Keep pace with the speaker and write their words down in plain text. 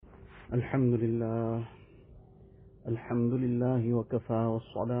الحمد لله الحمد لله وكفى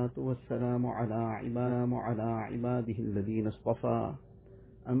والصلاة والسلام على عباده الذين اصطفى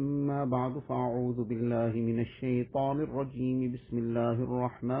أما بعد فأعوذ بالله من الشيطان الرجيم بسم الله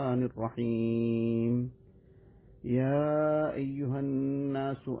الرحمن الرحيم يا أيها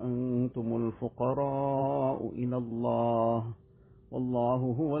الناس أنتم الفقراء إلى الله والله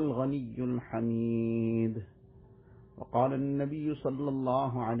هو الغني الحميد وقال النبي صلى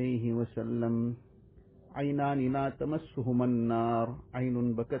الله عليه وسلم عينان لا تمسهما النار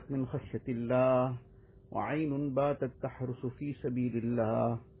عين بكت من خشية الله وعين باتت تحرس في سبيل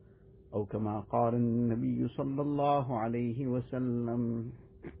الله أو كما قال النبي صلى الله عليه وسلم.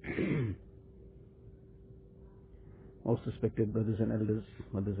 Most respected brothers and elders,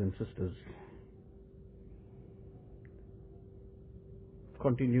 mothers and sisters,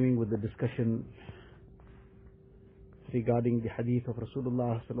 continuing with the discussion regarding the hadith of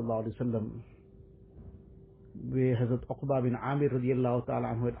Rasulullah sallallahu alaihi wasallam, where Hazrat Uqba bin Amir radiyallahu ta'ala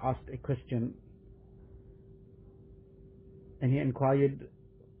anhu had asked a question, and he inquired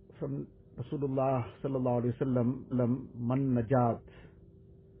from Rasulullah sallallahu alaihi wasallam, man najat,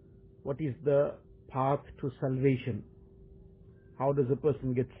 what is the path to salvation? How does a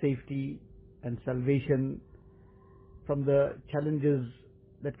person get safety and salvation from the challenges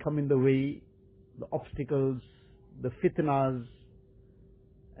that come in the way, the obstacles, the fitnas,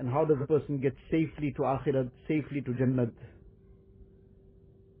 and how does a person get safely to Akhirat, safely to Jannat?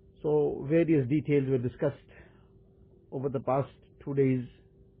 So various details were discussed over the past 2 days.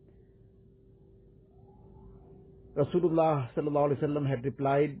 Rasulullah sallallahu alaihi wasallam had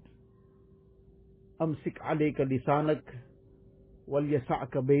replied, Amsik alayka lisanak wal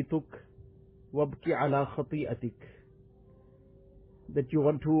yasa'ka baytuk wabki ala khati'atik. That you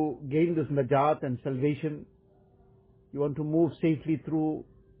want to gain this najat and salvation, you want to move safely through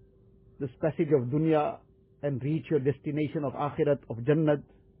this passage of dunya and reach your destination of Akhirat, of Jannat,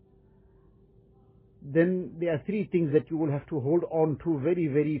 then there are 3 things that you will have to hold on to very,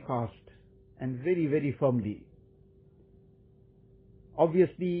 very fast and very, very firmly.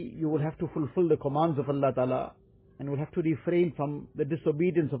 Obviously, you will have to fulfill the commands of Allah Ta'ala and will have to refrain from the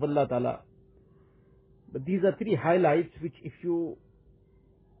disobedience of Allah Ta'ala. But these are 3 highlights which if you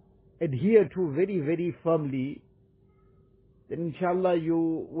adhere to very, very firmly, then inshallah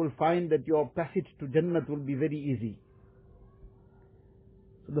you will find that your passage to Jannat will be very easy.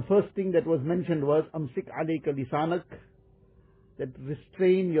 So the first thing that was mentioned was Amsik alayka lisanak, that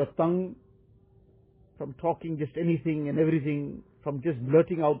restrain your tongue from talking just anything and everything, from just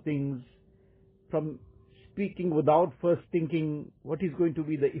blurting out things, from speaking without first thinking what is going to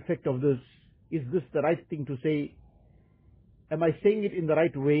be the effect of this. Is this the right thing to say? Am I saying it in the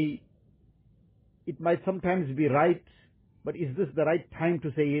right way? It might sometimes be right, but is this the right time to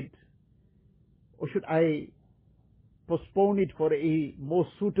say it? Or should I postpone it for a more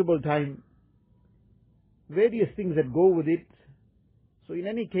suitable time? Various things that go with it. So in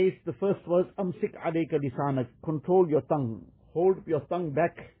any case, the first was Amsik alayka lisanak, control your tongue. Hold your tongue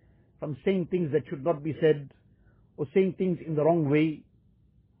back from saying things that should not be said, or saying things in the wrong way.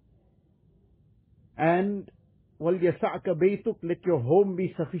 And wal yasa'ka baytuk, let your home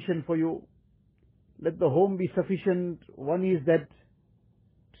be sufficient for you. Let the home be sufficient. One is that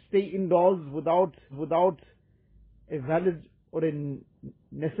stay indoors without a valid or a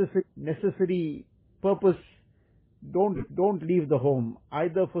necessary purpose. Don't leave the home,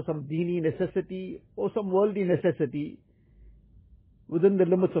 either for some dini necessity or some worldly necessity within the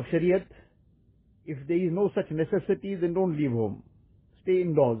limits of Shariat. If there is no such necessity, then don't leave home. Stay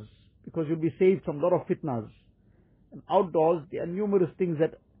indoors, because you'll be saved from a lot of fitnas. And outdoors, there are numerous things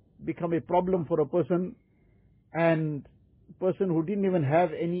that become a problem for a person, and a person who didn't even have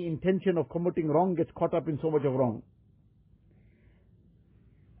any intention of committing wrong gets caught up in so much of wrong.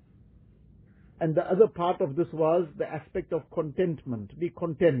 And the other part of this was the aspect of contentment. Be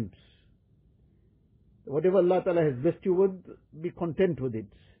content. Whatever Allah Ta'ala has blessed you with, be content with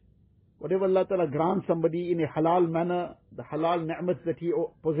it. Whatever Allah Ta'ala grants somebody in a halal manner, the halal ni'mat that he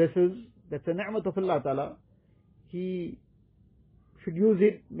possesses, that's a ni'mat of Allah Ta'ala. He should use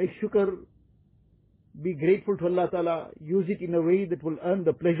it, make shukr, be grateful to Allah Ta'ala, use it in a way that will earn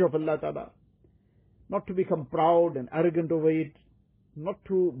the pleasure of Allah Ta'ala. Not to become proud and arrogant over it, not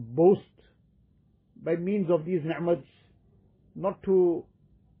to boast by means of these ni'mats, not to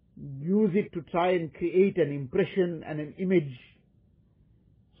use it to try and create an impression and an image.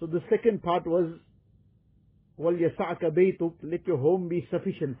 So the second part was, wal yasa'ka baytuk, let your home be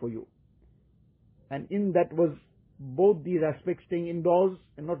sufficient for you. And in that was both these aspects, staying indoors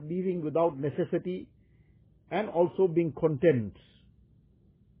and not leaving without necessity, and also being content.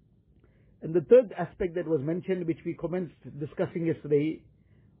 And the third aspect that was mentioned, which we commenced discussing yesterday,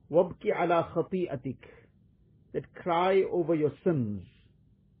 وَابْكِ عَلَى خَطِيئَتِكَ, that cry over your sins.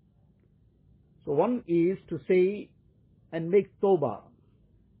 So one is to say and make tawbah.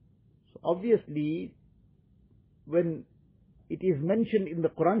 So obviously, when it is mentioned in the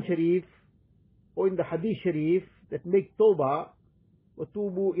Quran Sharif or in the Hadith Sharif that make tawbah,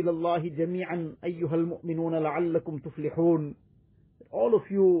 وَتُوبُوا إِلَى اللَّهِ جَمِيعًا أَيُّهَا الْمُؤْمِنُونَ لَعَلَّكُمْ تُفْلِحُونَ, all of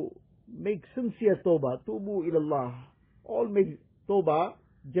you make sincere tawbah, tubu ilallah, all make tawbah,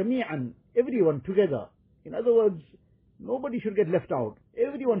 jami'an, everyone together. In other words, nobody should get left out.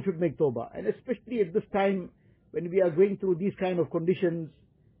 Everyone should make tawbah. And especially at this time when we are going through these kind of conditions,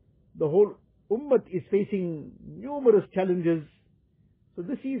 the whole ummah is facing numerous challenges. So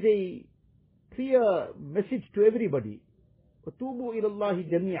this is a clear message to everybody. وَتُوبُوا إِلَى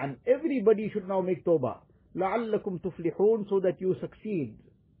اللَّهِ جَمِيعًا, everybody should now make tawbah. لَعَلَّكُمْ تُفْلِحُونَ, so that you succeed.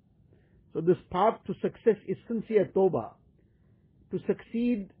 So this path to success is sincere tawbah. To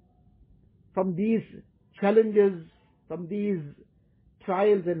succeed from these challenges, from these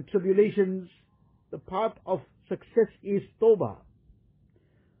trials and tribulations, the path of success is tawbah.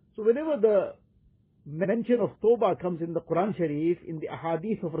 So whenever the mention of tawbah comes in the Quran Sharif, in the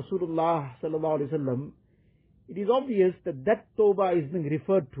ahadith of Rasulullah sallallahu alaihi wasallam, it is obvious that that tawbah is being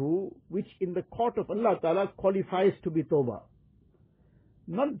referred to, which in the court of Allah Ta'ala qualifies to be tawbah.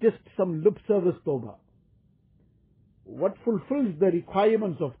 Not just some lip service tawbah. What fulfills the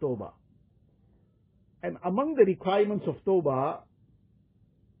requirements of tawbah. And among the requirements of tawbah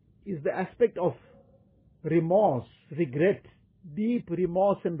is the aspect of remorse, regret, deep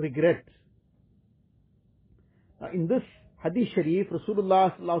remorse and regret. Now in this Hadith Sharif,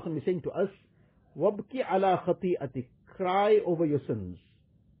 Rasulullah sallallahu alaihi wasallam is saying to us, وَابْكِ عَلَى خَطِيئَتِكَ, cry over your sins.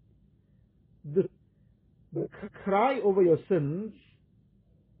 The cry over your sins,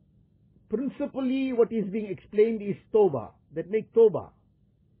 principally what is being explained is tawbah, that make tawbah.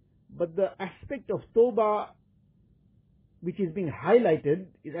 But the aspect of tawbah which is being highlighted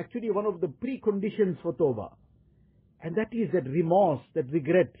is actually one of the preconditions for tawbah. And that is that remorse, that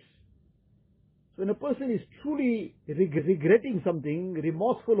regret. So when a person is truly regretting something,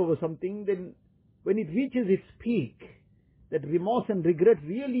 remorseful over something, then when it reaches its peak, that remorse and regret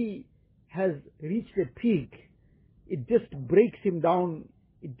really has reached a peak, it just breaks him down,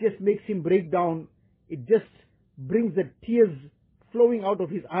 it just makes him break down, it just brings the tears flowing out of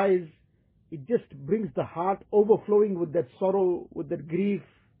his eyes, it just brings the heart overflowing with that sorrow, with that grief.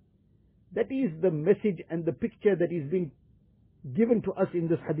 That is the message and the picture that is being given to us in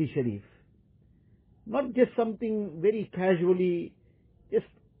this Hadith Sharif. Not just something very casually, just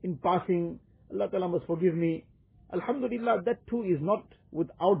in passing, Allah Ta'ala must forgive me. Alhamdulillah, that too is not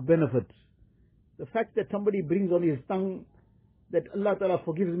without benefit. The fact that somebody brings on his tongue that Allah Ta'ala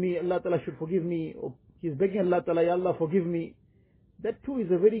forgives me, Allah Ta'ala should forgive me, or he's begging Allah Ta'ala, Ya Allah forgive me, that too is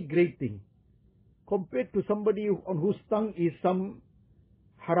a very great thing. Compared to somebody on whose tongue is some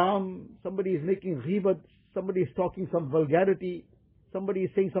haram, somebody is making ghibat, somebody is talking some vulgarity, somebody is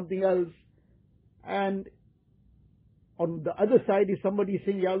saying something else, and on the other side is somebody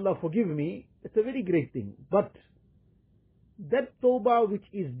saying, Ya Allah forgive me, it's a very great thing. But that tawbah which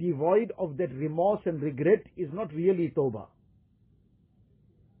is devoid of that remorse and regret is not really tawbah.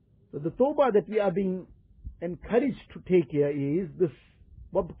 So the tawbah that we are being encouraged to take here is this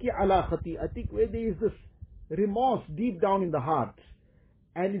وَابْكِ عَلَى خَطِيئَتِكَ, where there is this remorse deep down in the heart.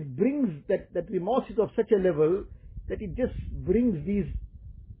 And it brings that remorse is of such a level that it just brings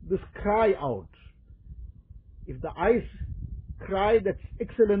this cry out. If the eyes cry, that's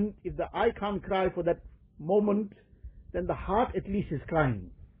excellent. If the eye can't cry for that moment, then the heart at least is crying.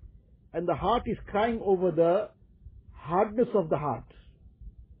 And the heart is crying over the hardness of the heart.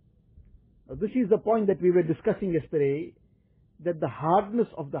 Now, this is the point that we were discussing yesterday, that the hardness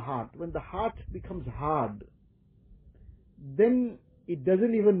of the heart, when the heart becomes hard, then it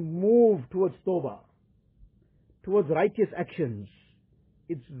doesn't even move towards tawbah, towards righteous actions.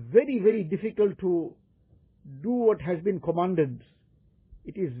 It's very, very difficult to do what has been commanded.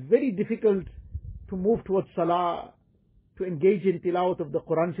 It is very difficult to move towards salah, to engage in tilawat of the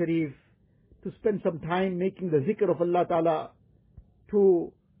Quran Sharif, to spend some time making the zikr of Allah Ta'ala,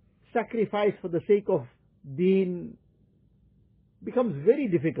 to sacrifice for the sake of deen, becomes very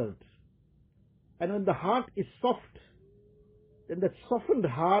difficult. And when the heart is soft, then that softened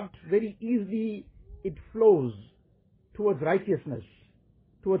heart, very easily it flows towards righteousness,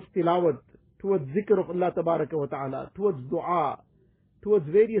 towards tilawat, towards zikr of Allah Tabaraka wa Ta'ala, towards dua, towards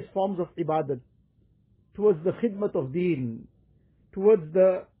various forms of ibadat, towards the khidmat of deen, towards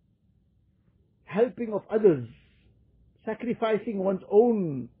the helping of others, sacrificing one's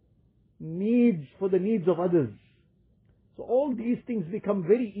own needs for the needs of others. So all these things become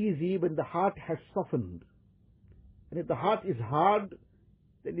very easy when the heart has softened. And if the heart is hard,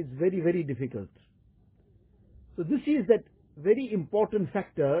 then it's very, very difficult. So this is that very important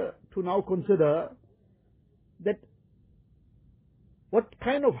factor to now consider, that what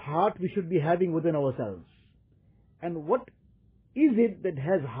kind of heart we should be having within ourselves. And what is it that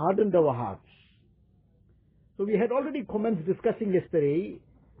has hardened our hearts? So we had already commenced discussing yesterday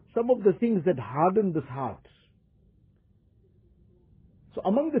some of the things that harden this heart. So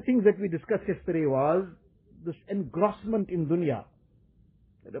among the things that we discussed yesterday was this engrossment in dunya.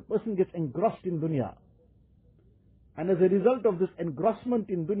 That a person gets engrossed in dunya. And as a result of this engrossment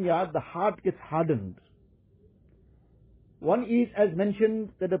in dunya, the heart gets hardened. One is, as mentioned,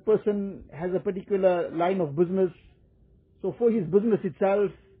 that a person has a particular line of business. So for his business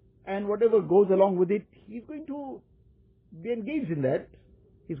itself and whatever goes along with it, he's going to be engaged in that.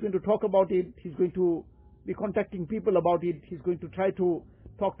 He's going to talk about it. He's going to be contacting people about it. He's going to try to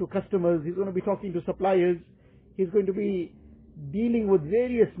talk to customers. He's going to be talking to suppliers. He's going to be dealing with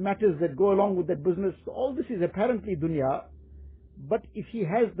various matters that go along with that business. So all this is apparently dunya. But if he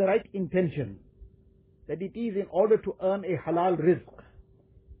has the right intention, that it is in order to earn a halal rizq,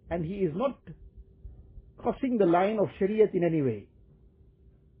 and he is not crossing the line of Shariat in any way,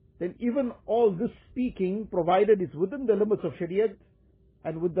 then even all this speaking, provided it's within the limits of Shariat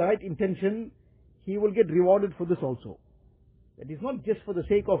and with the right intention, he will get rewarded for this also. That is not just for the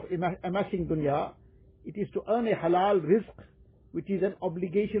sake of amassing dunya, it is to earn a halal rizq, which is an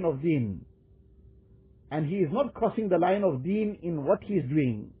obligation of deen. And he is not crossing the line of deen in what he is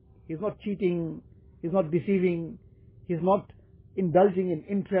doing. He is not cheating, he is not deceiving, he is not indulging in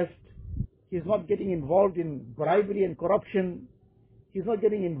interest, he is not getting involved in bribery and corruption, he is not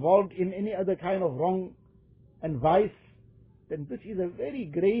getting involved in any other kind of wrong and vice. Then this is a very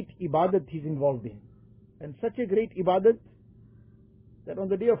great ibadat he is involved in. And such a great ibadat that on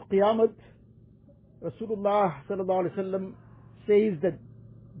the day of Qiyamah, Rasulullah sallallahu alaihi wasallam says that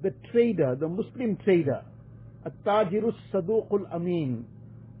the trader, the Muslim trader, at-tajirus saduqul ameen,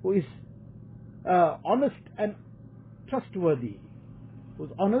 who is honest and trustworthy, who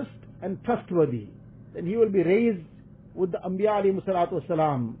is honest and trustworthy, then he will be raised with the Anbiya alayhi salatu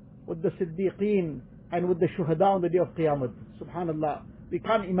wasalam, with the Siddiqeen, and with the Shuhada on the day of Qiyamah. Subhanallah. We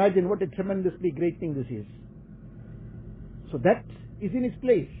can't imagine what a tremendously great thing this is. So that is in its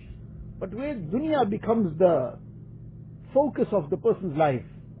place. But where dunya becomes the focus of the person's life,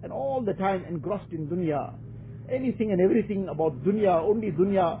 and all the time engrossed in dunya, anything and everything about dunya, only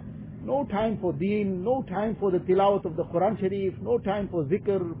dunya, no time for deen, no time for the tilawat of the Quran Sharif, no time for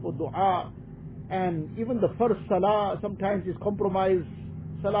zikr, for dua, and even the first salah sometimes is compromised,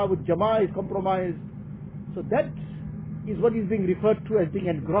 salah with jama'ah is compromised. So that is what is being referred to as being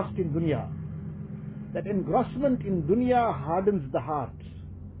engrossed in dunya. That engrossment in dunya hardens the heart.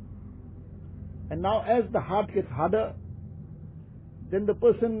 And now as the heart gets harder, then the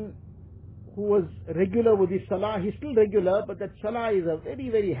person who was regular with his salah, he's still regular, but that salah is a very,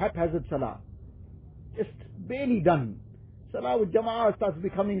 very haphazard salah. Just barely done. Salah with jama'ah starts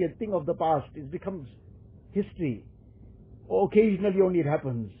becoming a thing of the past. It becomes history. Or occasionally only it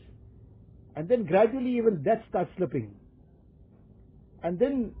happens. And then gradually even that starts slipping. And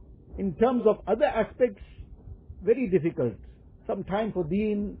then in terms of other aspects, very difficult. Some time for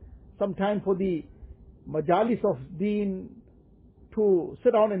deen, some time for the majalis of deen, to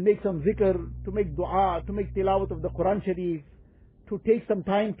sit down and make some zikr, to make dua, to make tilawat of the Quran Sharif, to take some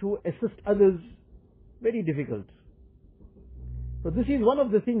time to assist others. Very difficult. So this is one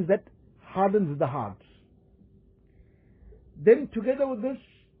of the things that hardens the heart. Then together with this,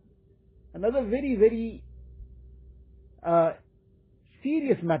 another very, very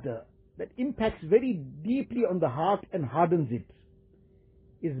serious matter that impacts very deeply on the heart and hardens it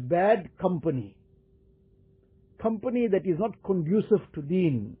is bad company. Company that is not conducive to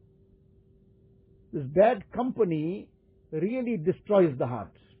deen. This bad company really destroys the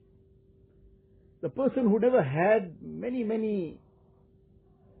heart. The person who never had many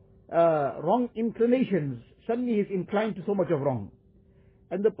wrong inclinations, suddenly is inclined to so much of wrong.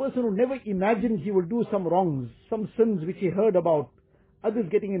 And the person who never imagined he will do some wrongs, some sins which he heard about, others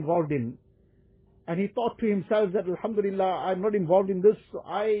getting involved in, and he thought to himself that Alhamdulillah, I'm not involved in this, so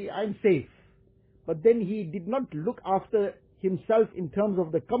I'm safe. But then he did not look after himself in terms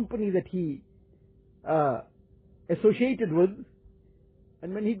of the company that he associated with.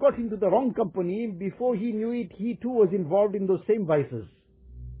 And when he got into the wrong company, before he knew it, he too was involved in those same vices.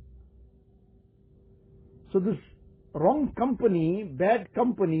 So this wrong company, bad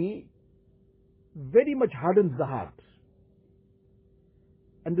company, very much hardens the heart.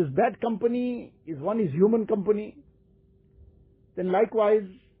 and this bad company is human company, then likewise,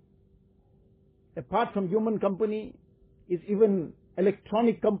 apart from human company, is even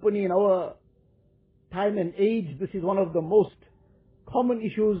electronic company in our time and age. This is one of the most common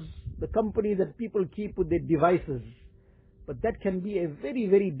issues, the company that people keep with their devices. But that can be a very,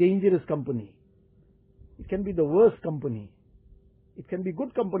 very dangerous company. It can be the worst company. It can be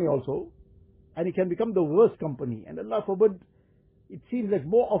good company also, and it can become the worst company. And Allah forbid, it seems like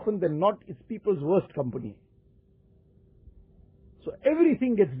more often than not, it's people's worst company. So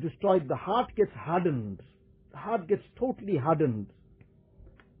everything gets destroyed. The heart gets hardened. The heart gets totally hardened.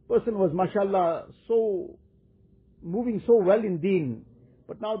 Person was, mashallah, so moving so well in deen,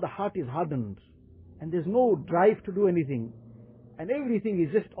 but now the heart is hardened, and there's no drive to do anything, and everything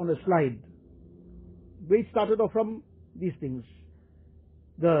is just on a slide. It started off from these things.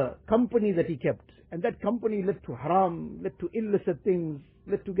 The company that he kept, and that company led to haram, led to illicit things,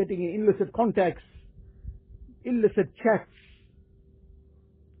 led to getting in illicit contacts, illicit chats,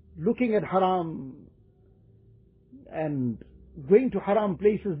 looking at haram, and going to haram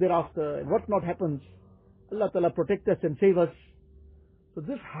places thereafter, and what not happens. Allah Ta'ala protect us and save us. So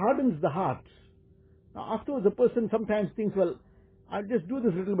this hardens the heart. Now afterwards the person sometimes thinks, well, I'll just do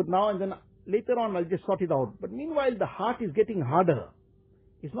this little bit now, and then later on I'll just sort it out. But meanwhile the heart is getting harder.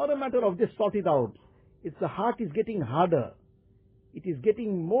 It's not a matter of just sort it out. It's the heart is getting harder. It is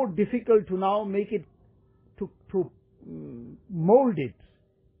getting more difficult to now make it, to mold it,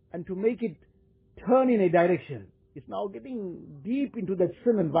 and to make it turn in a direction. It's now getting deep into that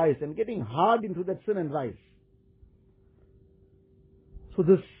sin and vice, and getting hard into that sin and vice. So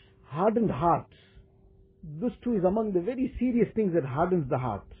this hardened heart, this too is among the very serious things that hardens the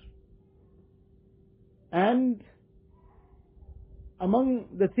heart. And among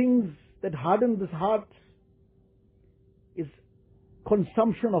the things that harden this heart is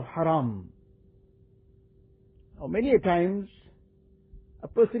consumption of haram. Now many a times a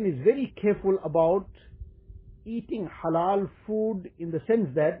person is very careful about eating halal food, in the sense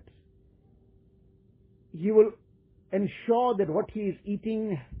that he will ensure that what he is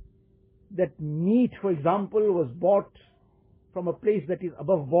eating, that meat, for example, was bought from a place that is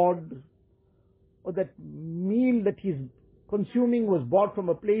above board, or that meal that he is consuming was bought from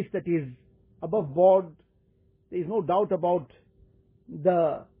a place that is above board. There is no doubt about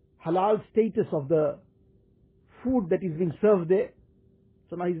the halal status of the food that is being served there.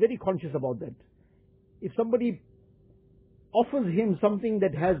 So now he's very conscious about that. If somebody offers him something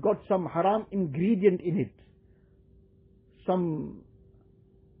that has got some haram ingredient in it, something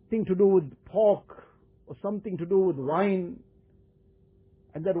to do with pork or something to do with wine,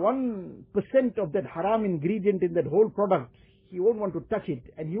 and that 1% of that haram ingredient in that whole product, he won't want to touch it,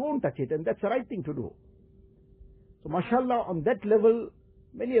 and he won't touch it, and that's the right thing to do. So mashallah, on that level,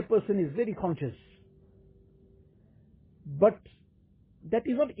 many a person is very conscious. But that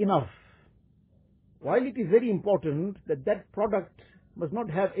is not enough. While it is very important that that product must not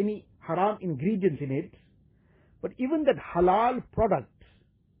have any haram ingredients in it, but even that halal product,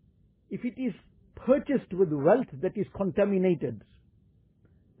 if it is purchased with wealth that is contaminated,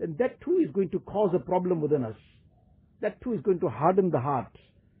 then that too is going to cause a problem within us. That too is going to harden the heart,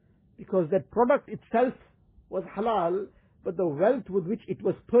 because that product itself was halal, but the wealth with which it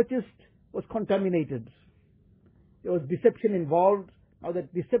was purchased was contaminated. There was deception involved. Now that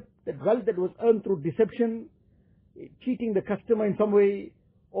wealth that was earned through deception, cheating the customer in some way,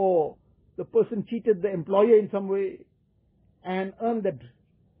 or the person cheated the employer in some way and earned that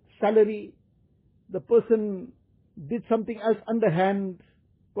salary, the person did something else underhand,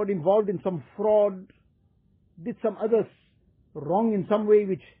 got involved in some fraud, did some other wrong in some way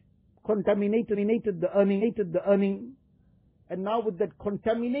which contaminated the earning, and now with that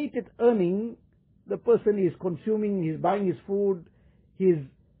contaminated earning, the person is consuming, he's buying his food, he's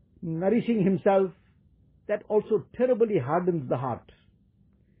nourishing himself. That also terribly hardens the heart,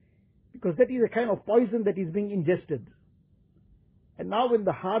 because that is a kind of poison that is being ingested. And now when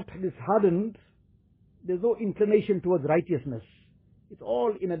the heart is hardened, there's no inclination towards righteousness. It's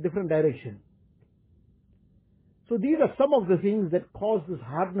all in a different direction. So these are some of the things that cause this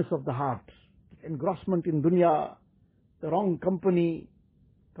hardness of the heart. Engrossment in dunya, the wrong company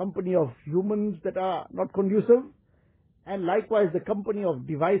of humans that are not conducive, and likewise the company of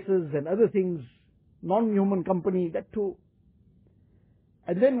devices and other things, non-human company, that too.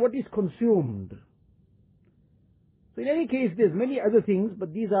 And then what is consumed. So in any case, there's many other things,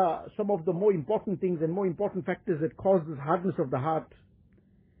 but these are some of the more important things and more important factors that cause this hardness of the heart.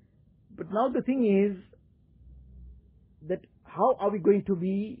 But now the thing is that how are we going to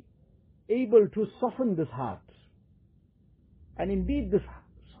be able to soften this heart? And indeed, this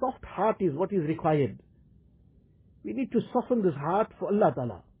soft heart is what is required. We need to soften this heart for Allah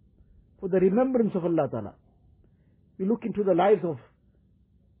Ta'ala, for the remembrance of Allah Ta'ala. We look into the lives of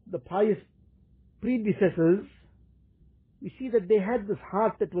the pious predecessors, we see that they had this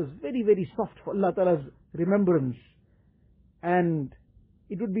heart that was very, very soft for Allah Ta'ala's remembrance. And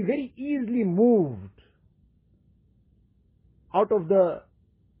it would be very easily moved out of the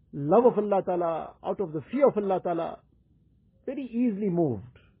love of Allah Ta'ala, out of the fear of Allah Ta'ala, very easily moved.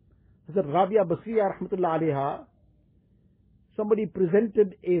 Hazrat Rabia Basriya Rahmatullah Alayha, somebody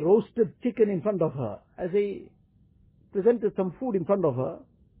presented a roasted chicken in front of her, presented some food in front of her,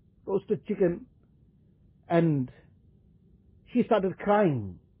 roasted chicken, and she started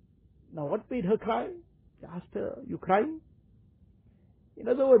crying. Now what made her cry? They asked her, "You crying?" In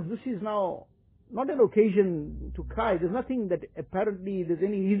other words, this is now not an occasion to cry. There's nothing that apparently there's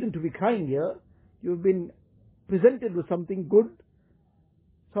any reason to be crying here. You've been presented with something good,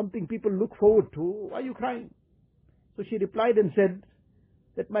 something people look forward to. Why are you crying? So she replied and said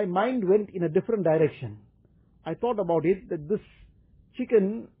that my mind went in a different direction. I thought about it, that this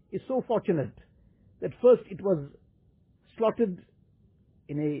chicken is so fortunate that first it was slaughtered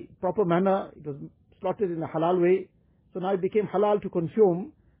in a proper manner, it was slaughtered in a halal way, so now it became halal to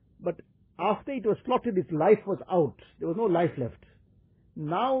consume, but after it was slaughtered, its life was out. There was no life left.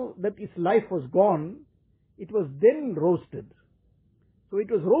 Now that its life was gone, it was then roasted. So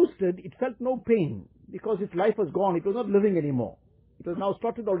it was roasted, it felt no pain, because its life was gone, it was not living anymore. It was now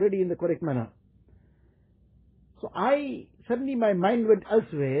slaughtered already in the correct manner. So suddenly my mind went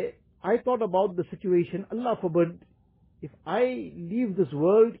elsewhere. I thought about the situation, Allah forbid, if I leave this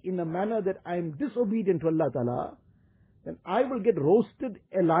world in a manner that I am disobedient to Allah Ta'ala, then I will get roasted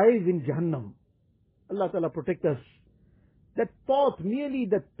alive in Jahannam. Allah Ta'ala protect us. That thought, merely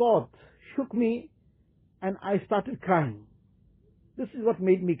that thought, shook me, and I started crying. This is what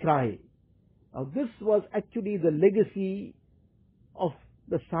made me cry. Now this was actually the legacy of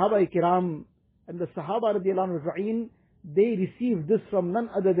the Sahaba Kiram and the Sahaba radiallahu anhu. They received this from none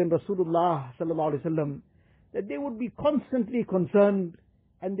other than Rasulullah sallallahu alaihi wasallam, that they would be constantly concerned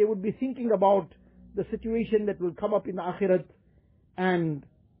and they would be thinking about the situation that will come up in the Akhirat, and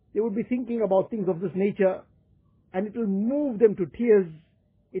they would be thinking about things of this nature, and it will move them to tears.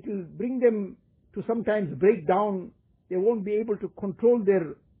 It will bring them to sometimes break down. They won't be able to control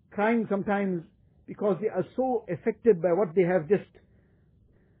their crying sometimes because they are so affected by what they have just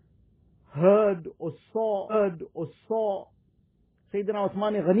heard or saw. Sayyidina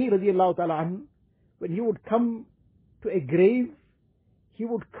Uthman Ghani radiallahu ta'ala anhu, when he would come to a grave, he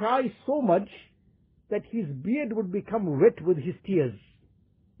would cry so much that his beard would become wet with his tears.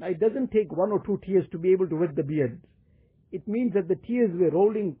 Now it doesn't take one or two tears to be able to wet the beard. It means that the tears were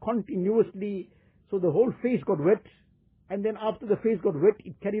rolling continuously, so the whole face got wet, and then after the face got wet,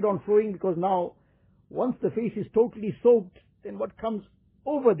 it carried on flowing, because now, once the face is totally soaked, then what comes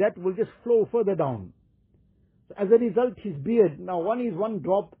over that will just flow further down. So as a result, his beard, now one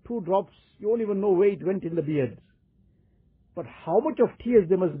drop, 2 drops, you won't even know where it went in the beard. But how much of tears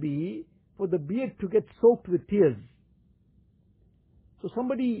there must be for the beard to get soaked with tears? So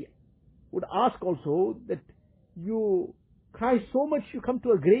somebody would ask also that you cry so much, you come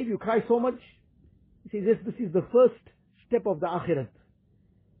to a grave, you cry so much. He says, yes, this is the first step of the Akhirat.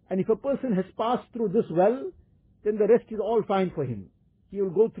 And if a person has passed through this well, then the rest is all fine for him. He will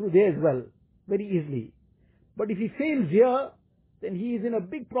go through there as well, very easily. But if he fails here, then he is in a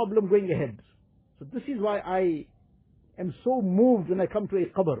big problem going ahead. So this is why I am so moved when I come to a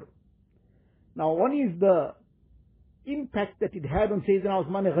qabr. Now one is the impact that it had on Sayyidina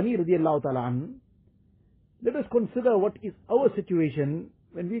Uthman Ghani radiallahu ta'ala anhu. Let us consider what is our situation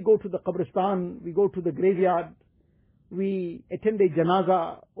when we go to the qabristan, we go to the graveyard, we attend a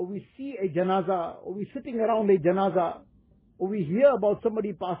janaza, or we see a janaza, or we sitting around a janaza, or we hear about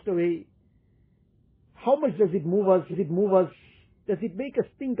somebody passed away. How much does it move us? Does it make us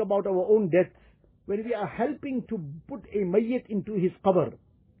think about our own death when we are helping to put a mayyit into his qabr?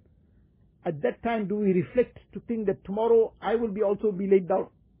 At that time, do we reflect to think that tomorrow I will also be laid down?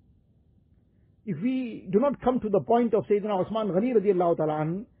 If we do not come to the point of Sayyidina Uthman Ghani radiallahu ta'ala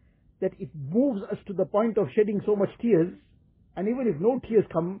anhu, that it moves us to the point of shedding so much tears, and even if no tears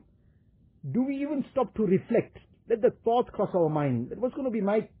come, do we even stop to reflect? Let the thought cross our mind, that what's going to be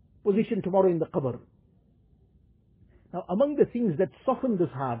my position tomorrow in the qabr? Now among the things that soften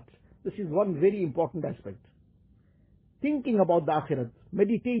this heart, this is one very important aspect. Thinking about the Akhirat,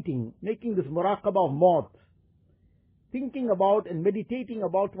 meditating, making this muraqabah of maut, thinking about and meditating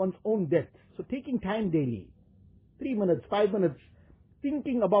about one's own death. So taking time daily, 3 minutes, 5 minutes,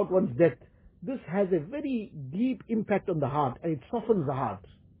 thinking about one's death, this has a very deep impact on the heart, and it softens the heart.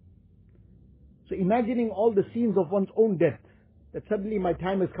 So imagining all the scenes of one's own death, that suddenly my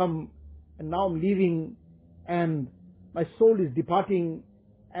time has come and now I'm leaving and my soul is departing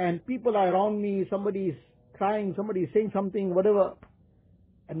and people are around me, somebody is crying, somebody is saying something, whatever,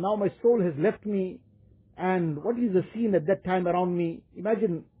 and now my soul has left me, and what is the scene at that time around me?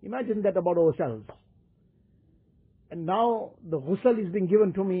 Imagine that about ourselves. And now the ghusl is being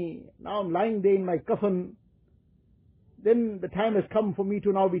given to me, now I'm lying there in my coffin, then the time has come for me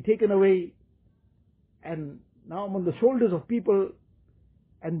to now be taken away, and now I'm on the shoulders of people,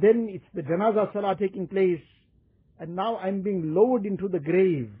 and then it's the janazah salah taking place, and now I'm being lowered into the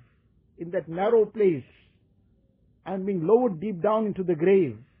grave, in that narrow place. I'm being lowered deep down into the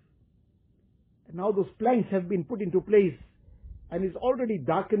grave. And now those planks have been put into place, and it's already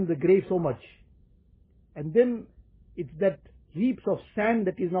darkened the grave so much. And then it's that heaps of sand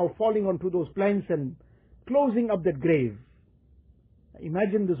that is now falling onto those planks and closing up that grave.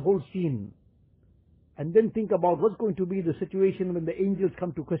 Imagine this whole scene. And then think about what's going to be the situation when the angels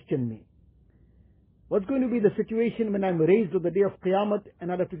come to question me. What's going to be the situation when I'm raised on the day of Qiyamah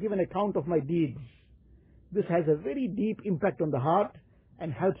and I'll have to give an account of my deeds? This has a very deep impact on the heart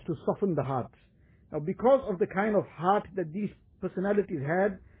and helps to soften the heart. Now, because of the kind of heart that these personalities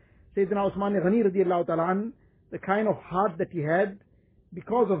had, Sayyidina Usman Ghani radiallahu ta'ala an, the kind of heart that he had,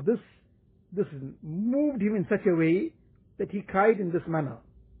 because of this moved him in such a way that he cried in this manner.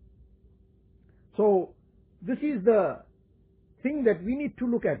 So, this is the thing that we need to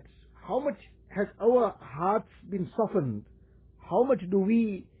look at. How much has our hearts been softened? How much do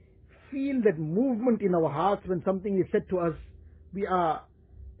we feel that movement in our hearts when something is said to us? We are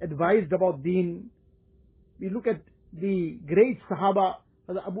advised about deen. We look at the great Sahaba,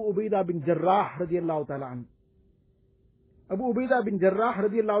 Abu Ubaidah bin Jarrah radiallahu ta'ala an. Abu Ubaidah bin Jarrah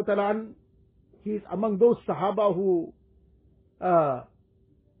radiallahu ta'ala an, he is among those Sahaba who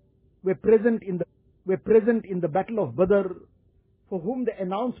were present in the battle of Badr, for whom the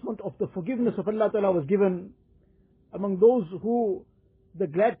announcement of the forgiveness of Allah Ta'ala was given, among those who the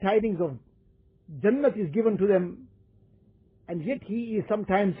glad tidings of Jannat is given to them, and yet he is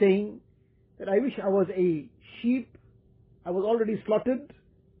sometimes saying that I wish I was a sheep, I was already slaughtered,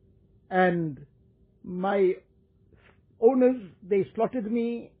 and my owners, they slaughtered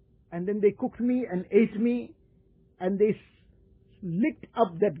me, and then they cooked me and ate me, and they licked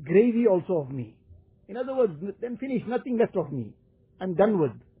up that gravy also of me. In other words, then finished, nothing left of me. I'm done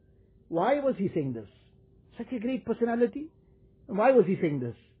with. Why was he saying this? Such a great personality. And why was he saying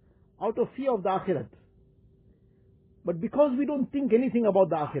this? Out of fear of the akhirat. But because we don't think anything about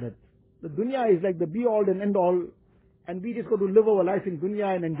the akhirat, the dunya is like the be all and end all, and we just got to live our life in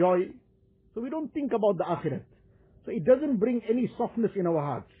dunya and enjoy. So we don't think about the akhirat. So it doesn't bring any softness in our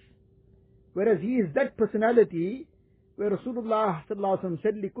hearts. Whereas he is that personality where Rasulullah sallallahu alaihi wasallam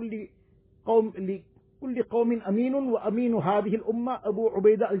said, لِكُلِّ قَوْمٍ أَمِينٌ وَأَمِينُ هَذِهِ الْأُمَّةِ أَبُو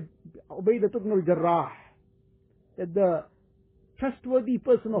عُبَيدَةُ بْنُ الْجَرَّاحِ. That the trustworthy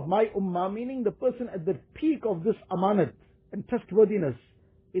person of my ummah, meaning the person at the peak of this amanat and trustworthiness,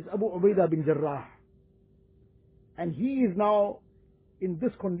 is Abu Ubaidah bin Jarrah. And he is now in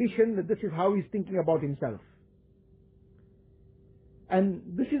this condition that this is how he's thinking about himself. And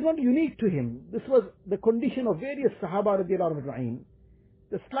this is not unique to him. This was the condition of various Sahaba radiallahu anhum.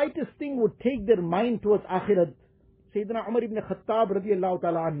 The slightest thing would take their mind towards akhirat. Sayyidina Umar ibn Khattab radiallahu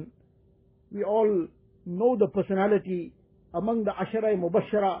ta'ala an, we all know the personality among the Ashara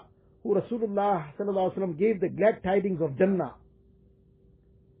Mubashara who Rasulullah sallallahu alaihi wasallam gave the glad tidings of Jannah.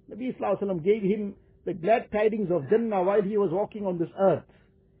 Nabi sallallahu alaihi wasallam gave him the glad tidings of Jannah while he was walking on this earth.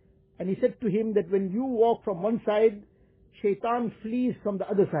 And he said to him that when you walk from one side, Shaitan flees from the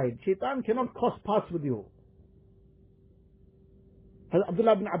other side. Shaitan cannot cross paths with you.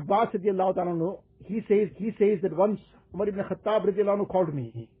 Abdullah ibn Abbas radiallahu ta'ala, he says that once Umar ibn Khattab radiallahu called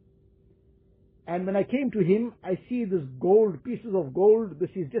me. And when I came to him, I see this gold, pieces of gold, this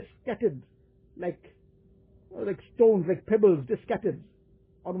is just scattered like stones, like pebbles, just scattered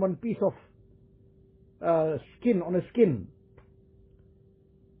on one piece of skin, on a skin.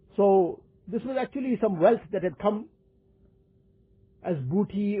 So this was actually some wealth that had come as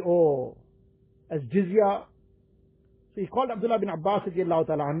booty or as jizya. So he called Abdullah bin Abbas radiallahu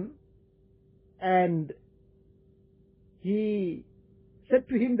ta'ala an, and he said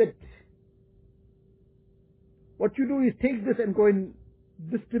to him that what you do is take this and go and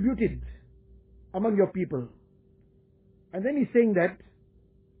distribute it among your people. And then he's saying that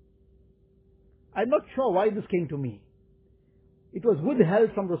I'm not sure why this came to me. It was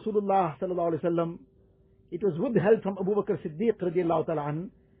withheld from Rasulullah sallallahu alaihi wasallam. It was withheld from Abu Bakr Siddiq radiallahu ta'ala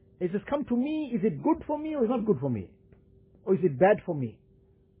an. It has come to me. Is it good for me or is it not good for me? Or is it bad for me?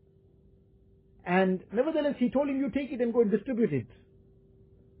 And nevertheless, he told him, you take it and go and distribute it.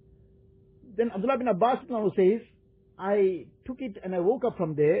 Then Abdullah bin Abbas now says, I took it and I woke up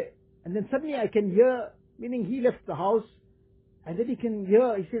from there, and then suddenly I can hear, meaning he left the house, and then he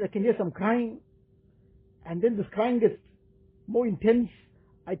said, I can hear some crying, and then this crying gets more intense.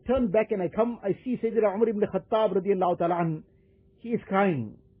 I turn back and I see Sayyidina Umar ibn Khattab radiallahu ta'ala an, he is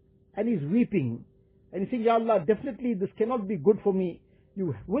crying, and he's weeping, and he's saying, Ya Allah, definitely this cannot be good for me.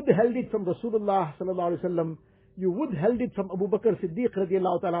 You withheld it from Rasulullah sallallahu alaihi wasallam, you withheld it from Abu Bakr Siddiq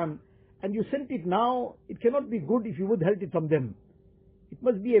radiallahu ta'ala an, and you sent it now. It cannot be good if you withheld it from them. It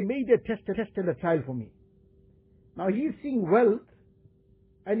must be a major test and a trial for me. Now he is seeing wealth,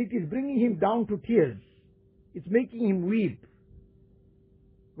 and it is bringing him down to tears. It's making him weep.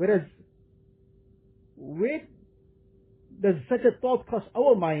 Whereas, where does such a thought cross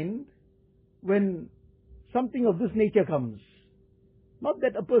our mind when something of this nature comes? Not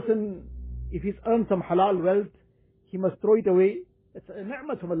that a person, if he's earned some halal wealth, he must throw it away. It's a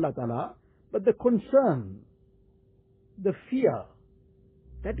ni'mat from Allah Ta'ala. But the concern, the fear,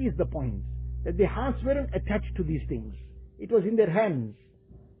 that is the point. That their hearts weren't attached to these things. It was in their hands.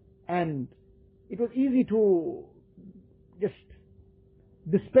 And it was easy to just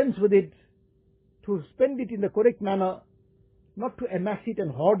dispense with it, to spend it in the correct manner, not to amass it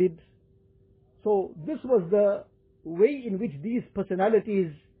and hoard it. So this was the way in which these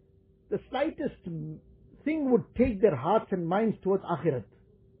personalities, the slightest thing would take their hearts and minds towards akhirat.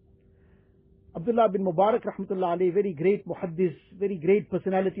 Abdullah bin Mubarak rahmatullah alayhi, very great muhaddis, very great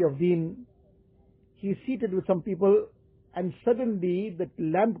personality of deen. He is seated with some people, and suddenly the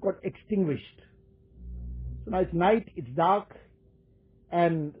lamp got extinguished. So now it's night, it's dark,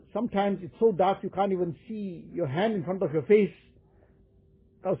 and sometimes it's so dark you can't even see your hand in front of your face.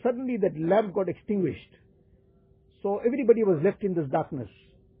 Now suddenly that lamp got extinguished. So everybody was left in this darkness.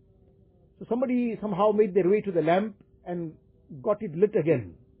 So somebody somehow made their way to the lamp and got it lit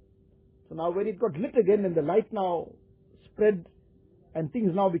again. So now when it got lit again and the light now spread and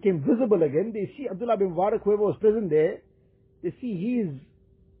things now became visible again, they see Abdullah bin Mubarak, whoever was present there, they see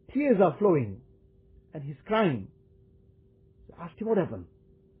his tears are flowing and he's crying. So asked him what happened.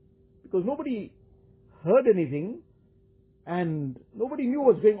 Because nobody heard anything and nobody knew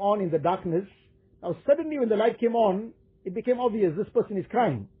what was going on in the darkness. Now suddenly when the light came on, it became obvious this person is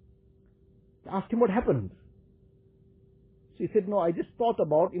crying. I asked him what happened. So he said, no, I just thought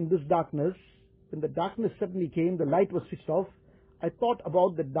about in this darkness, when the darkness suddenly came, the light was switched off, I thought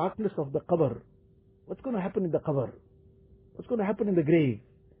about the darkness of the qabr. What's going to happen in the qabr? What's going to happen in the grave?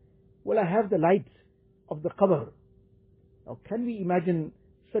 Well, I have the light of the qabr. Now can we imagine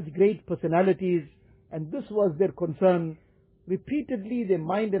such great personalities, and this was their concern. Repeatedly their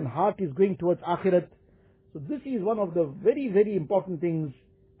mind and heart is going towards akhirat. So this is one of the very, very important things,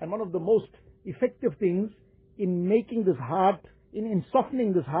 and one of the most effective things in making this heart, in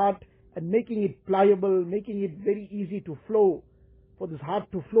softening this heart and making it pliable, making it very easy to flow, for this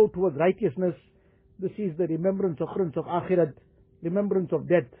heart to flow towards righteousness. This is the remembrance of akhirat, remembrance of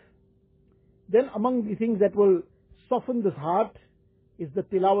death. Then among the things that will soften this heart is the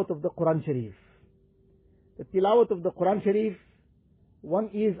tilawat of the Quran Sharif. The tilawat of the Quran Sharif, one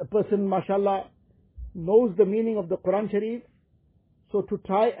is a person, mashallah, knows the meaning of the Quran Sharif, so to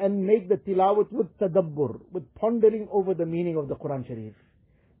try and make the tilawat with tadabbur, with pondering over the meaning of the Quran Sharif.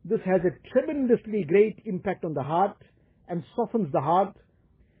 This has a tremendously great impact on the heart and softens the heart.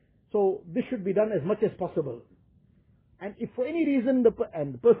 So this should be done as much as possible. And if for any reason the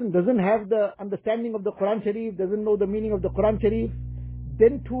person doesn't have the understanding of the Quran Sharif, doesn't know the meaning of the Quran Sharif,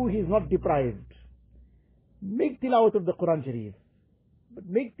 then too he is not deprived. Make tilawat of the Quran Sharif, but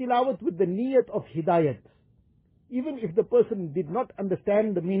make tilawat with the niyat of hidayat. Even if the person did not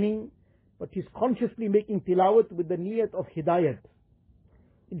understand the meaning, but he's consciously making tilawat with the niyat of hidayat,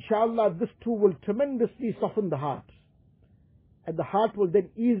 inshallah this too will tremendously soften the heart, and the heart will then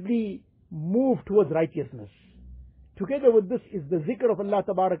easily move towards righteousness. Together with this is the zikr of Allah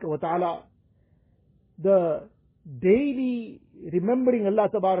Tabaraka wa Ta'ala, the daily remembering Allah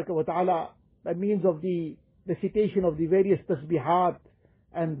Tabaraka wa Ta'ala by means of the recitation of the various tasbihat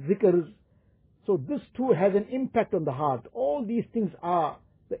and zikrs. So this too has an impact on the heart. All these things are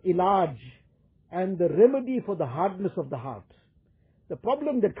the ilaj and the remedy for the hardness of the heart. The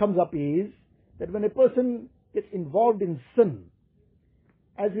problem that comes up is that when a person gets involved in sin,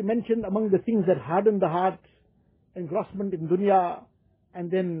 as we mentioned, among the things that harden the heart, engrossment in dunya, and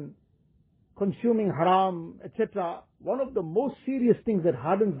then consuming haram, etc., one of the most serious things that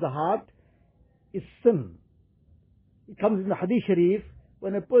hardens the heart is sin. It comes in the Hadith Sharif,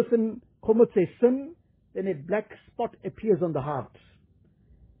 when a person commits a sin, then a black spot appears on the heart.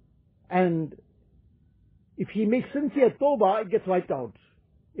 And If he makes sincere tawbah, it gets wiped out.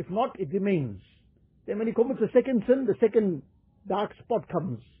 If not, it remains. Then when he commits a second sin, the second dark spot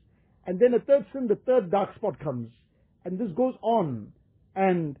comes. And then a third sin, the third dark spot comes. And this goes on.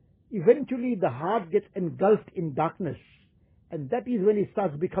 And eventually the heart gets engulfed in darkness. And that is when it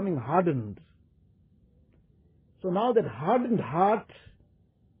starts becoming hardened. So now that hardened heart,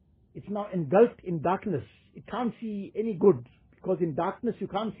 it's now engulfed in darkness. It can't see any good, because in darkness you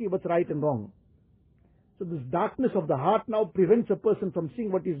can't see what's right and wrong. So this darkness of the heart now prevents a person from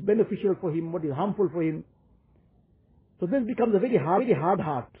seeing what is beneficial for him, what is harmful for him. So this becomes a very hard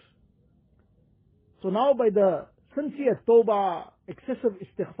heart. So now by the sincere tawbah, excessive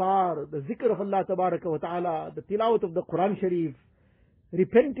istighfar, the zikr of Allah Tabaraka wa Ta'ala, the tilawat of the Quran Sharif,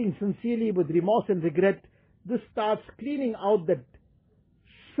 repenting sincerely with remorse and regret, this starts cleaning out that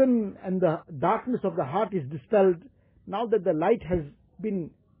sin, and the darkness of the heart is dispelled. Now that the light has been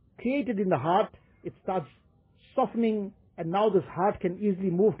created in the heart, it starts softening, and now this heart can easily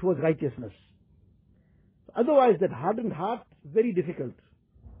move towards righteousness. Otherwise, that hardened heart is very difficult.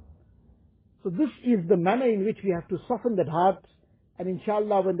 So this is the manner in which we have to soften that heart, and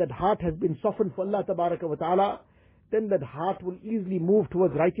inshallah, when that heart has been softened for Allah Tabaraka wa Ta'ala, then that heart will easily move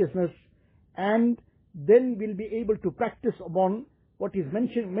towards righteousness, and then we'll be able to practice upon what is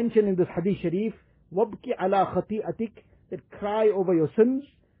mentioned in this hadith sharif, وَابْكِ عَلَى خَطِيئَتِكَ, that cry over your sins.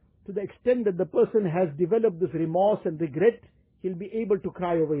 To the extent that the person has developed this remorse and regret, he'll be able to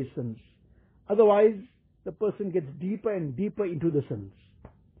cry over his sins. Otherwise, the person gets deeper and deeper into the sins.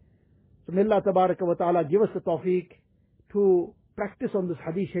 So may Allah Tabaraka wa Ta'ala give us the tawfiq to practice on this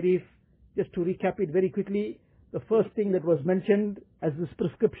hadith sharif. Just to recap it very quickly, the first thing that was mentioned as this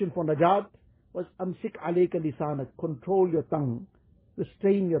prescription for najat was amsik alayka lisanak, control your tongue,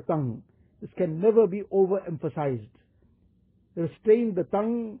 restrain your tongue. This can never be overemphasized. Restrain the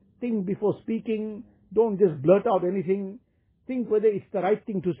tongue, think before speaking, don't just blurt out anything, think whether it's the right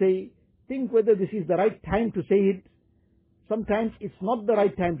thing to say, think whether this is the right time to say it. Sometimes it's not the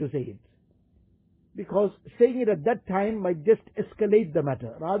right time to say it, because saying it at that time might just escalate the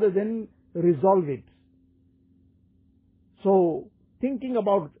matter rather than resolve it. So, thinking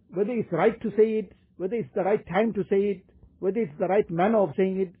about whether it's right to say it, whether it's the right time to say it, whether it's the right manner of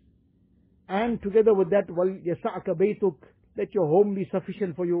saying it, and together with that, وَلْيَسَعْكَ بَيْتُكَ, let your home be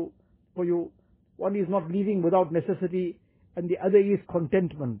sufficient for you. One is not leaving without necessity, and the other is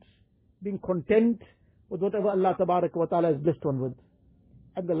contentment. Being content with whatever Allah Tabaraka wa Ta'ala has blessed one with.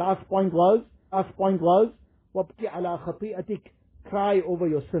 And the last point was, وَابْكِ عَلَى خَطِيئَتِكَ, cry over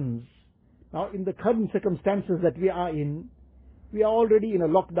your sins. Now in the current circumstances that we are in, we are already in a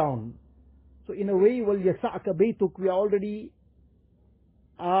lockdown. So in a way, وَلْيَسَعْكَ بَيْتُكَ, we are already,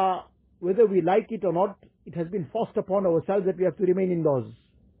 whether we like it or not, it has been forced upon ourselves that we have to remain indoors.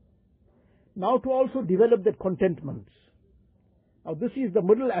 Now to also develop that contentment. Now this is the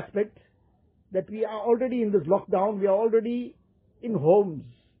middle aspect, that we are already in this lockdown, we are already in homes.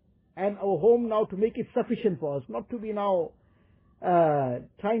 And our home now, to make it sufficient for us, not to be now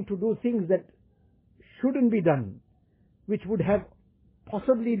trying to do things that shouldn't be done, which would have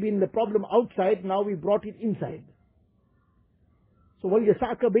possibly been the problem outside, now we brought it inside. So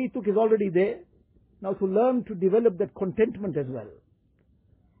وَلْيَسَعْكَ بَيْتُكَ is already there. Now to learn to develop that contentment as well.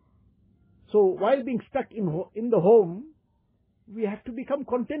 So while being stuck in the home, we have to become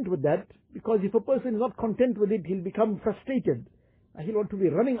content with that, because if a person is not content with it, he'll become frustrated. He'll want to be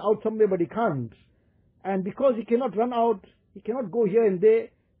running out somewhere, but he can't. And because he cannot run out, he cannot go here and there,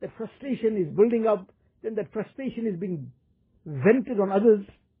 that frustration is building up, then that frustration is being vented on others.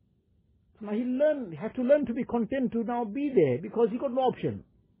 So now he'll have to learn to be content to now be there, because he got no option.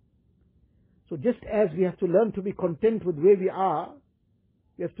 So just as we have to learn to be content with where we are,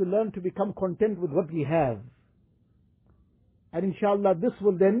 we have to learn to become content with what we have. And inshallah, this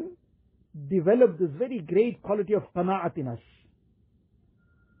will then develop this very great quality of qana'at in us.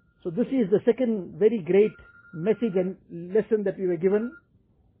 So this is the second very great message and lesson that we were given,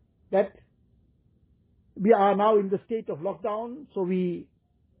 that we are now in the state of lockdown, so we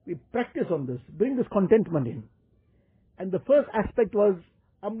practice on this, bring this contentment in. And the first aspect was,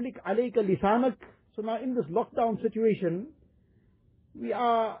 amlik alayka lisanak. So now in this lockdown situation, we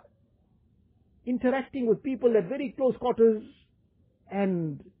are interacting with people at very close quarters,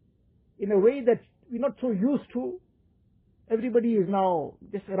 and in a way that we're not so used to. Everybody is now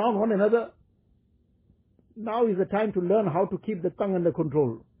just around one another. Now is the time to learn how to keep the tongue under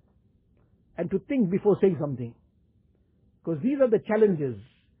control, and to think before saying something. Because these are the challenges.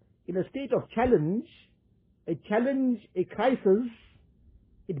 In a state of challenge, a crisis,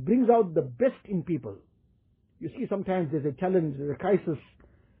 it brings out the best in people. You see, sometimes there's a challenge, there's a crisis,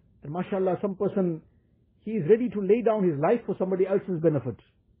 and mashallah, some person, he is ready to lay down his life for somebody else's benefit.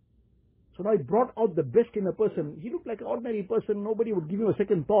 So now it brought out the best in a person. He looked like an ordinary person. Nobody would give him a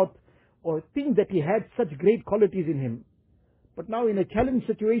second thought or think that he had such great qualities in him. But now in a challenge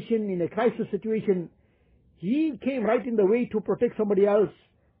situation, in a crisis situation, he came right in the way to protect somebody else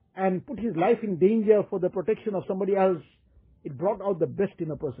and put his life in danger for the protection of somebody else. It brought out the best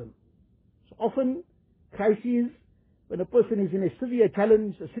in a person. So often, crises, when a person is in a severe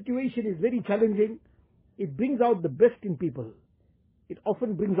challenge, a situation is very challenging, it brings out the best in people. It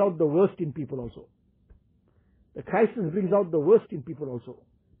often brings out the worst in people also. The crisis brings out the worst in people also.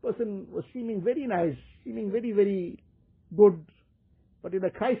 Person was seeming very nice, seeming very, very good, but in a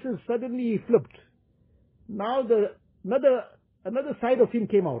crisis suddenly he flipped. Now another side of him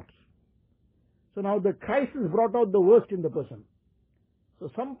came out. So now the crisis brought out the worst in the person. So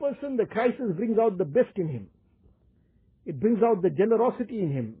some person, the crisis brings out the best in him. It brings out the generosity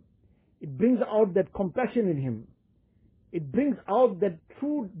in him. It brings out that compassion in him. It brings out that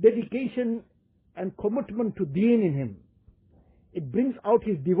true dedication and commitment to deen in him. It brings out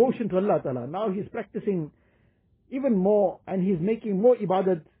his devotion to Allah Ta'ala. Now he's practicing even more and he's making more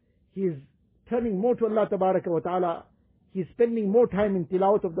ibadat. He's turning more to Allah Ta'ala. He's spending more time in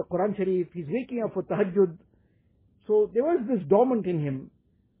tilawat of the Quran Sharif. He's waking up for tahajjud. So there was this dormant in him.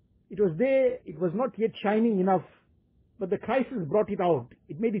 It was there. It was not yet shining enough. But the crisis brought it out.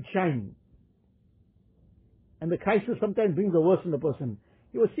 It made it shine. And the crisis sometimes brings the worst in the person.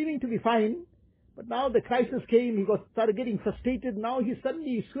 He was seeming to be fine, but now the crisis came, he started getting frustrated, now he's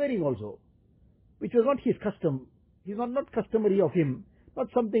suddenly swearing also, which was not his custom. He's not customary of him,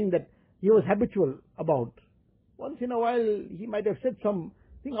 not something that he was habitual about. Once in a while he might have said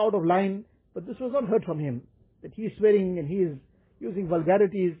something out of line, but this was not heard from him, that he is swearing and he is using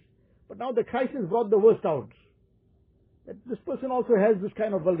vulgarities. But now the crisis brought the worst out, that this person also has this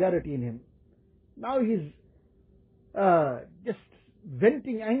kind of vulgarity in him. Now he's just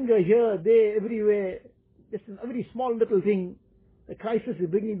venting anger here, there, everywhere, just in every small little thing. The crisis is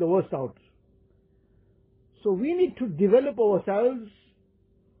bringing the worst out. So we need to develop ourselves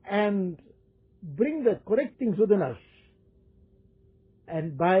and bring the correct things within us.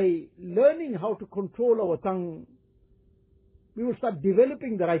 And by learning how to control our tongue, we will start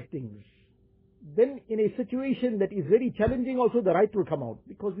developing the right things. Then in a situation that is very challenging also, the right will come out,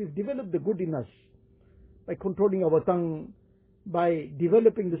 because we've developed the good in us. By controlling our tongue, by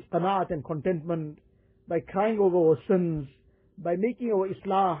developing this qanaat and contentment, by crying over our sins, by making our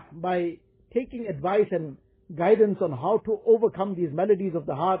islah, by taking advice and guidance on how to overcome these maladies of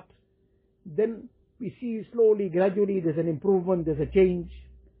the heart, then we see slowly, gradually there's an improvement, there's a change.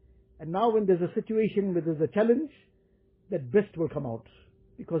 And now when there's a situation where there's a challenge, that best will come out,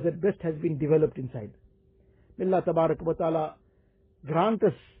 because that best has been developed inside. May Allah Tabarak wa Ta'ala grant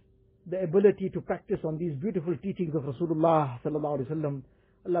us the ability to practice on these beautiful teachings of Rasulullah Sallallahu Alaihi Wasallam.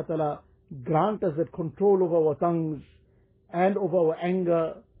 Allah Ta'ala grant us that control over our tongues and over our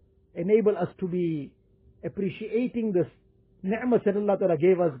anger. Enable us to be appreciating this ni'mah that Allah Ta'ala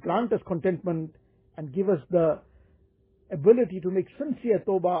gave us. Grant us contentment and give us the ability to make sincere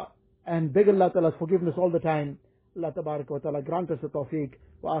tawbah and beg Allah Ta'ala's forgiveness all the time. Allah Tabarak wa Ta'ala grant us the tawfiq.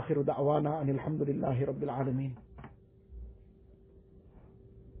 Wa akhiru da'wana anil hamdulillahi rabbil alameen.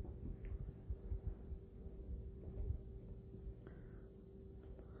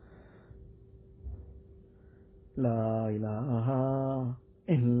 لا إله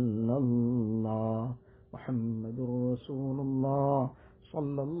إلا الله محمد رسول الله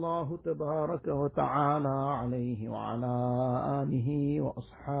صلى الله تبارك وتعالى عليه وعلى آله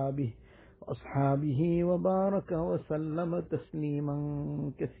وأصحابه وبارك وسلم تسليما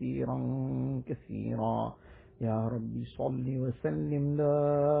كثيرا كثيرا. يا رب صل وسلم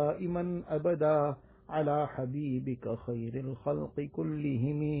دائما أبدا على حبيبك خير الخلق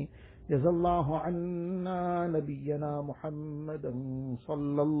كلهم. جزا الله عنا نبينا محمدا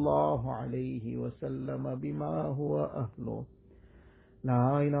صلى الله عليه وسلم بما هو أهله.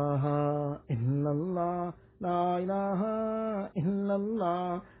 لا إله إلا الله لا إله إلا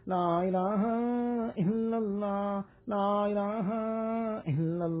الله لا إله إلا الله لا إله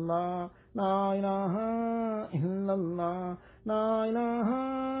إلا الله لا إله إلا الله لا إله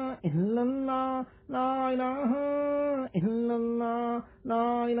إلا الله لا إله إلا الله لا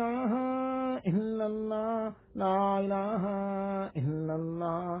إله إلا الله لا إله إلا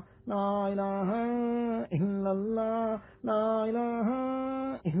الله لا إله إلا الله لا إله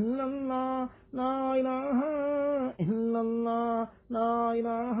إلا الله لا إله إلا الله لا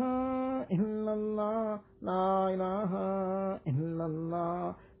إله إلا الله لا إله إلا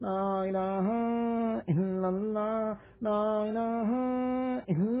الله لا إله إلا الله لا إله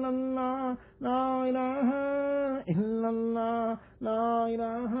إلا الله لا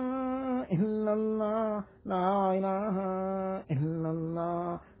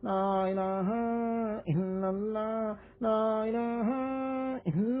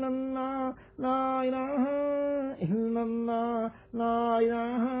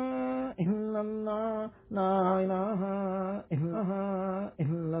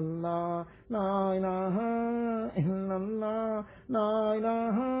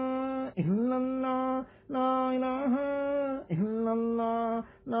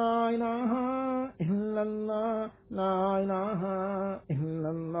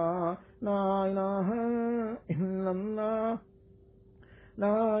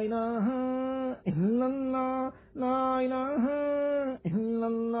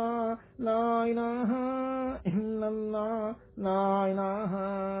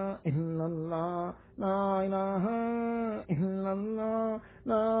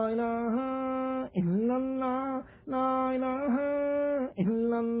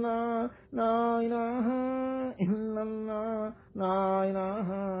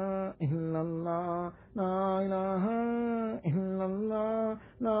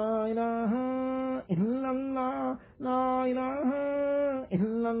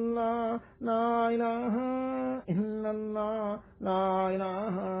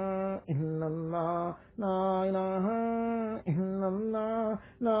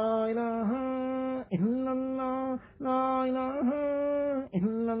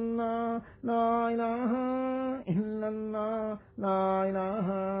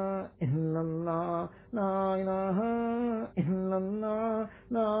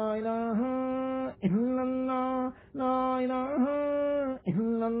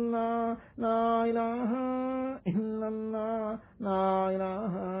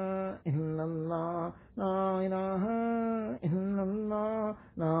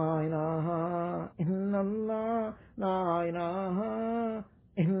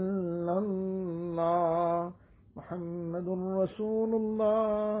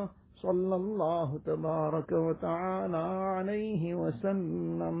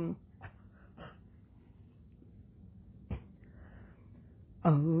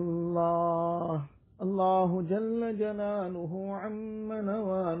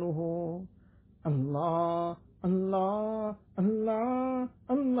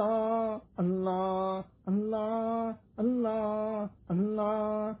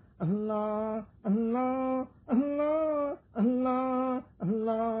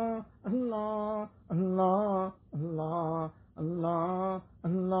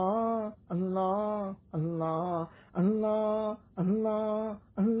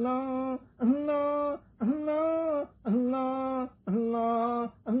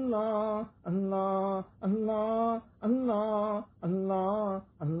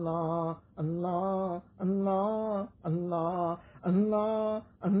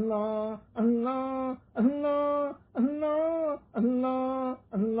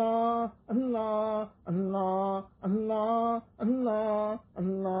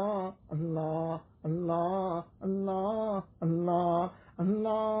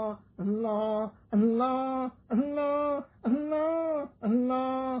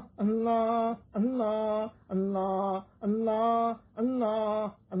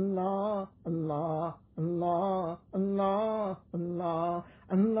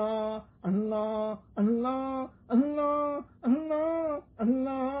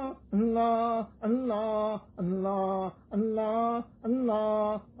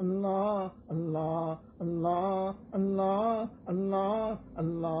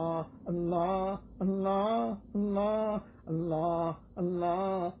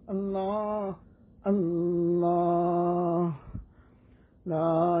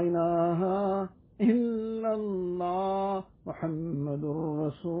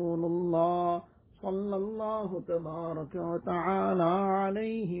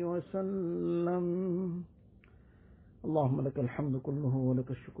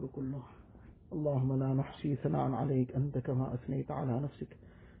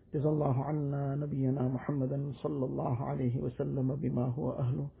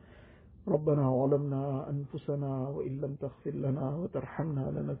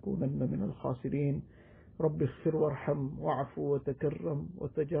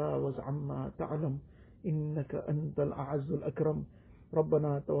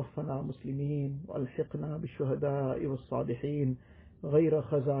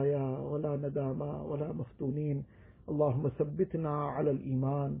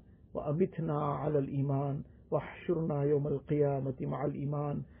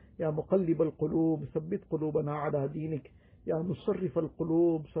يا مصرف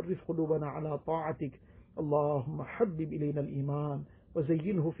القلوب صرف قلوبنا على طاعتك. اللهم حبب إلينا الإيمان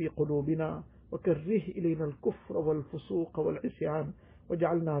وزينه في قلوبنا وكره إلينا الكفر والفسوق والعصيان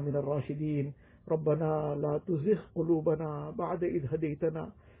واجعلنا من الراشدين. ربنا لا تزغ قلوبنا بعد إذ هديتنا،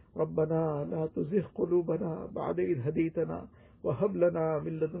 ربنا لا تزغ قلوبنا بعد إذ هديتنا وهب لنا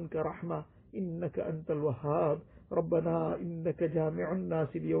من لدنك رحمة إنك أنت الوهاب. ربنا إنك جامع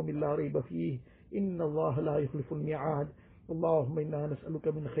الناس ليوم لا ريب فيه إن الله لا يخلف الميعاد. اللهم إنا نسألك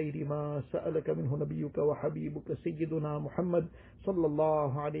من خير ما سألك منه نبيك وحبيبك سيدنا محمد صلى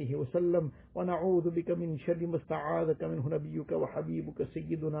الله عليه وسلم، ونعوذ بك من شر ما استعاذك منه نبيك وحبيبك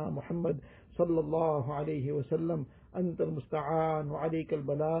سيدنا محمد صلى الله عليه وسلم. أنت المستعان وعليك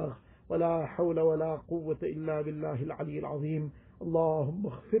البلاغ، ولا حول ولا قوة إلا بالله العلي العظيم. اللهم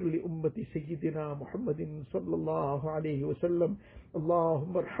اغفر لأمة سيدنا محمد صلى الله عليه وسلم.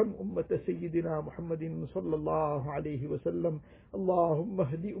 اللهم ارحم أمة سيدنا محمد صلى الله عليه وسلم. اللهم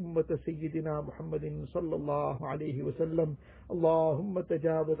اهد أمة سيدنا محمد صلى الله عليه وسلم. اللهم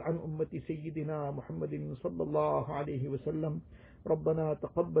تجاوز عن أمة سيدنا محمد صلى الله عليه وسلم. ربنا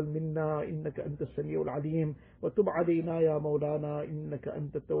تقبل منا إنك أنت السميع العليم، وتب علينا يا مولانا إنك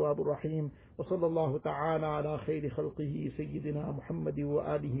أنت التواب الرحيم. وصلى الله تعالى على خير خلقه سيدنا محمد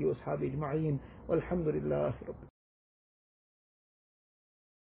وآله وأصحابه أجمعين، والحمد لله رب